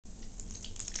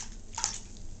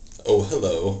Oh,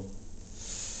 hello.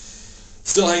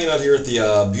 Still hanging out here at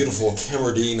the beautiful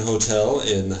Kamardine Hotel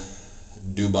in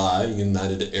Dubai,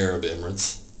 United Arab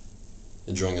Emirates.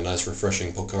 Enjoying a nice,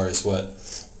 refreshing Pocari Sweat.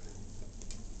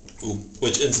 Ooh,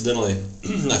 which, incidentally,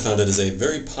 I found it is a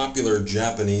very popular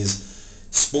Japanese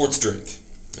sports drink.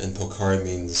 And Pocari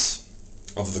means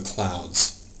of the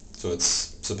clouds. So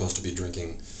it's supposed to be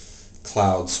drinking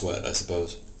cloud sweat, I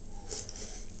suppose.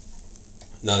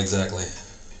 Not exactly.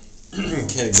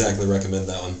 Can't exactly recommend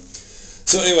that one.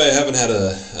 So anyway, I haven't had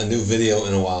a new video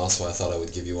in a while, so I thought I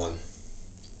would give you one.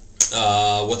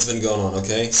 What's been going on?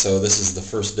 Okay, so this is the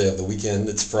first day of the weekend.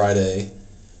 It's Friday,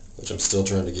 which I'm still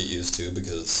trying to get used to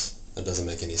because that doesn't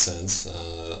make any sense.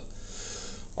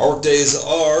 Our work days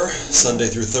are Sunday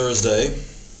through Thursday,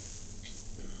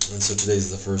 and so today's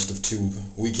the first of 2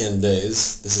 weekend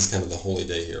days. This is kind of the holy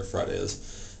day here, Friday is.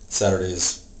 Saturday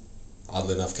is,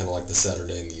 oddly enough, kind of like the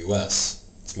Saturday in the U.S.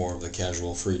 It's more of the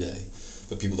casual free day,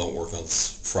 but people don't work on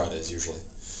Fridays usually.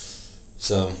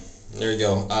 So there you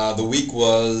go. The week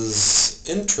was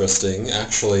interesting,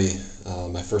 actually.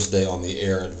 My first day on the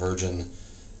air at Virgin,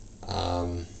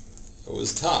 it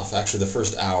was tough. Actually, the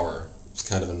first hour was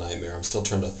kind of a nightmare. I'm still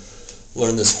trying to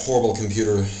learn this horrible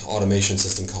computer automation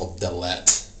system called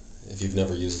Delete. If you've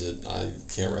never used it, I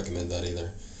can't recommend that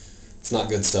either. It's not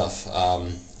good stuff. I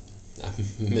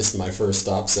missed my first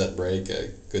stop set break. I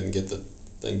couldn't get the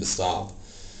thing to stop.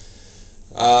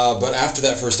 But after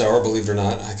that first hour, believe it or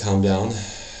not, I calmed down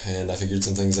and I figured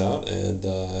some things out and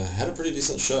had a pretty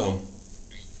decent show.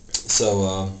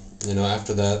 So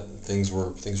after that, things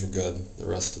were good. The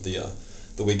rest of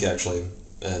the week actually,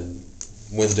 and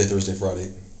Wednesday, Thursday,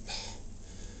 Friday,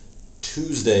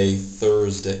 Tuesday,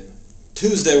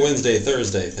 Wednesday,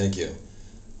 Thursday. Thank you.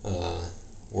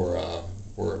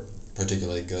 Were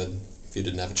particularly good. If you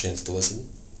didn't have a chance to listen,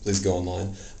 please go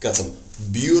online. Got some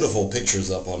beautiful pictures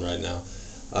up on right now.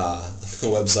 The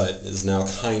website is now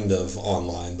kind of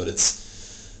online, but it's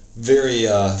very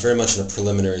much in a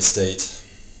preliminary state.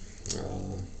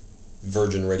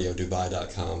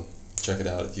 VirginRadioDubai.com. Check it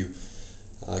out. If you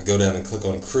go down and click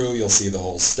on crew, you'll see the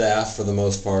whole staff for the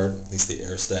most part, at least the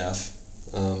air staff.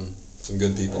 Some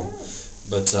good people.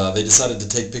 But they decided to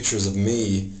take pictures of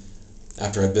me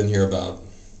after I'd been here about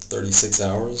 36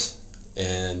 hours,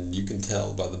 and you can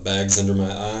tell by the bags under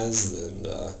my eyes, and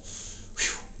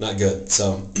not good.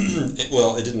 So,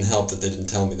 it didn't help that they didn't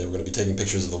tell me they were going to be taking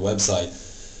pictures of the website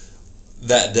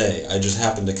that day. I just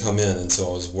happened to come in, and so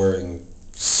I was wearing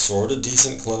sort of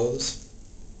decent clothes.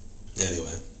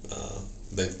 Anyway,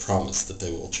 they've promised that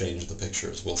they will change the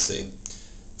pictures. We'll see.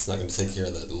 It's not going to take care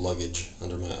of that luggage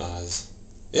under my eyes.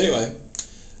 Anyway,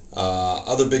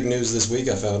 other big news this week,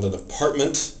 I found an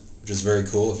apartment, which is very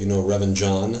cool. If you know Reverend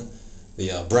John,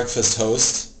 the breakfast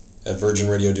host at Virgin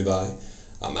Radio Dubai,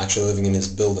 I'm actually living in his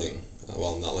building.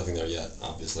 Well, I'm not living there yet,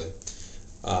 obviously.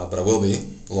 But I will be,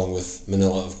 along with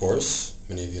Manila, of course.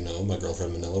 Many of you know my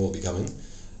girlfriend Manila will be coming.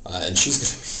 And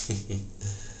she's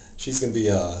going to be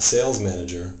a sales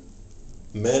manager.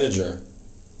 They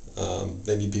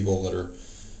need people that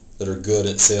are good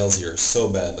at sales here so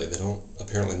badly. They don't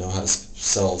apparently know how to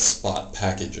sell spot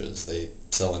packages. They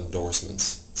sell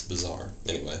endorsements. It's bizarre.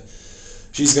 Anyway,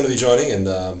 she's going to be joining, and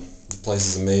the place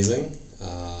is amazing.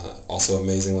 Also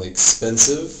amazingly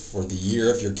expensive for the year,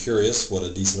 if you're curious what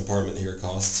a decent apartment here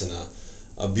costs in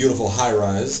a beautiful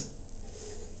high-rise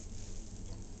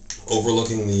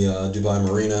overlooking the Dubai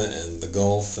Marina and the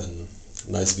Gulf, and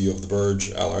nice view of the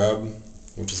Burj Al Arab,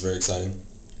 which is very exciting.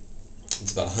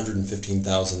 It's about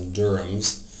 115,000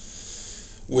 dirhams,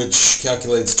 which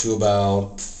calculates to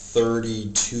about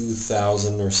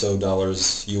 $32,000 or so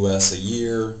dollars US a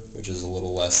year, which is a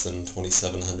little less than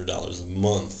 $2,700 a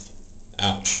month.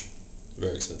 Ouch.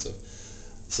 Very expensive.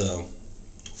 So,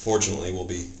 fortunately, we'll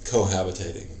be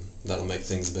cohabitating. That'll make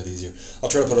things a bit easier. I'll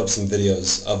try to put up some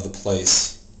videos of the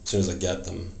place as soon as I get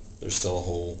them. There's still a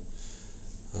whole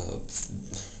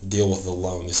deal with the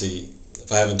loan. You see, if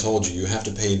I haven't told you, you have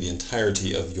to pay the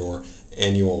entirety of your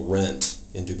annual rent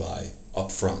in Dubai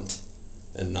up front.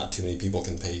 And not too many people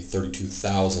can pay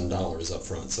 $32,000 up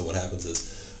front. So what happens is,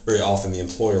 very often the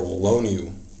employer will loan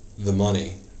you the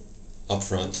money up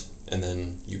front, and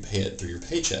then you pay it through your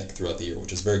paycheck throughout the year,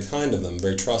 which is very kind of them,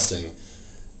 very trusting,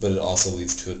 but it also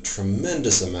leads to a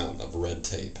tremendous amount of red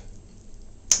tape.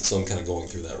 So I'm kind of going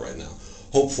through that right now.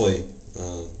 Hopefully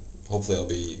I'll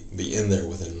be in there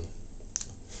within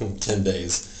 10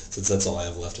 days, since that's all I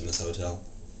have left in this hotel.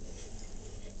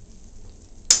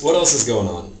 What else is going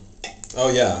on?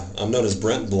 Oh yeah, I'm known as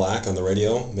Brent Black on the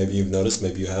radio. Maybe you've noticed,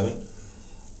 maybe you haven't.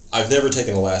 I've never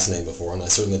taken a last name before, and I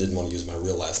certainly didn't want to use my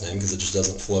real last name because it just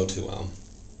doesn't flow too well.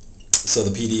 So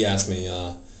the PD asked me,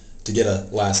 to get a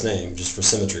last name just for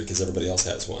symmetry because everybody else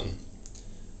has one.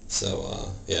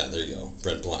 So, yeah, there you go.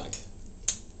 Brent Black.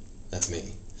 That's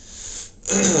me.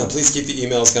 Please keep the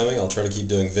emails coming. I'll try to keep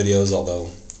doing videos, although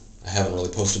I haven't really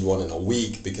posted one in a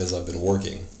week because I've been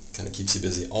working. Kind of keeps you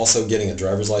busy. Also, getting a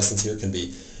driver's license here can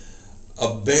be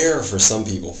a bear for some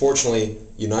people. Fortunately,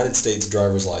 United States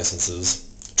driver's licenses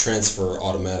transfer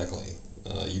automatically.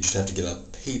 You just have to get a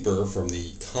paper from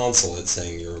the consulate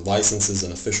saying your license is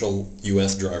an official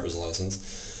U.S. driver's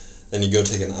license. Then you go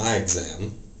take an eye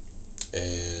exam,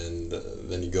 and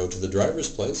then you go to the driver's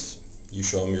place. You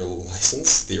show them your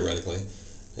license, theoretically,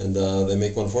 and they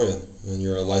make one for you. And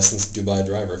you're a licensed Dubai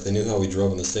driver. If they knew how we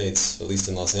drove in the States, at least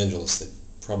in Los Angeles, they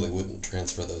probably wouldn't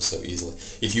transfer those so easily.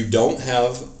 If you don't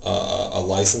have a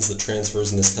license that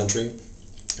transfers in this country,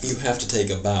 you have to take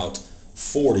about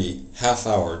 40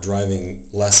 half-hour driving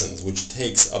lessons, which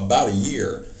takes about a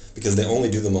year because they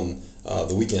only do them on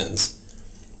the weekends.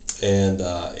 And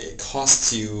it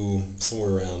costs you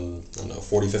somewhere around, I don't know,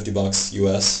 40, 50 bucks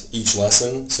US each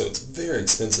lesson, so it's very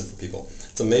expensive for people.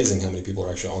 It's amazing how many people are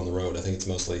actually on the road. I think it's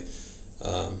mostly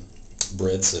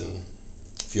Brits and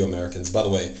a few Americans. By the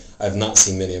way, I have not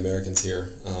seen many Americans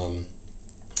here.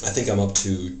 I think I'm up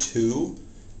to 2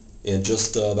 in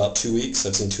just about 2 weeks.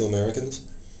 I've seen 2 Americans.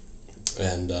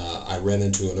 And I ran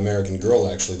into an American girl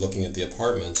actually looking at the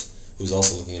apartment, who was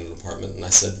also looking at an apartment, and I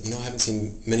said, you know, I haven't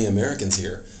seen many Americans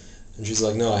here. And she's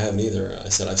like, no, I haven't either. I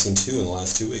said, I've seen 2 in the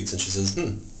last 2 weeks. And she says,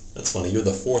 that's funny. You're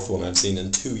the 4th one I've seen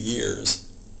in 2 years.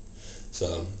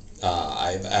 So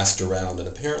I've asked around, and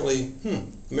apparently,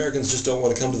 Americans just don't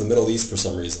want to come to the Middle East for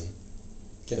some reason.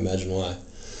 Can't imagine why.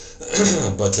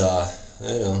 But,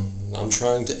 you know, I'm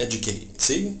trying to educate.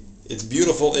 See? It's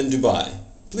beautiful in Dubai.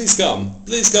 Please come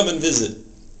and visit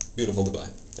beautiful Dubai.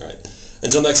 All right.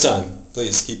 Until next time,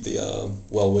 please keep the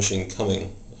well-wishing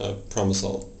coming. I promise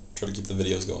I'll try to keep the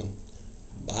videos going.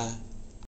 Bye.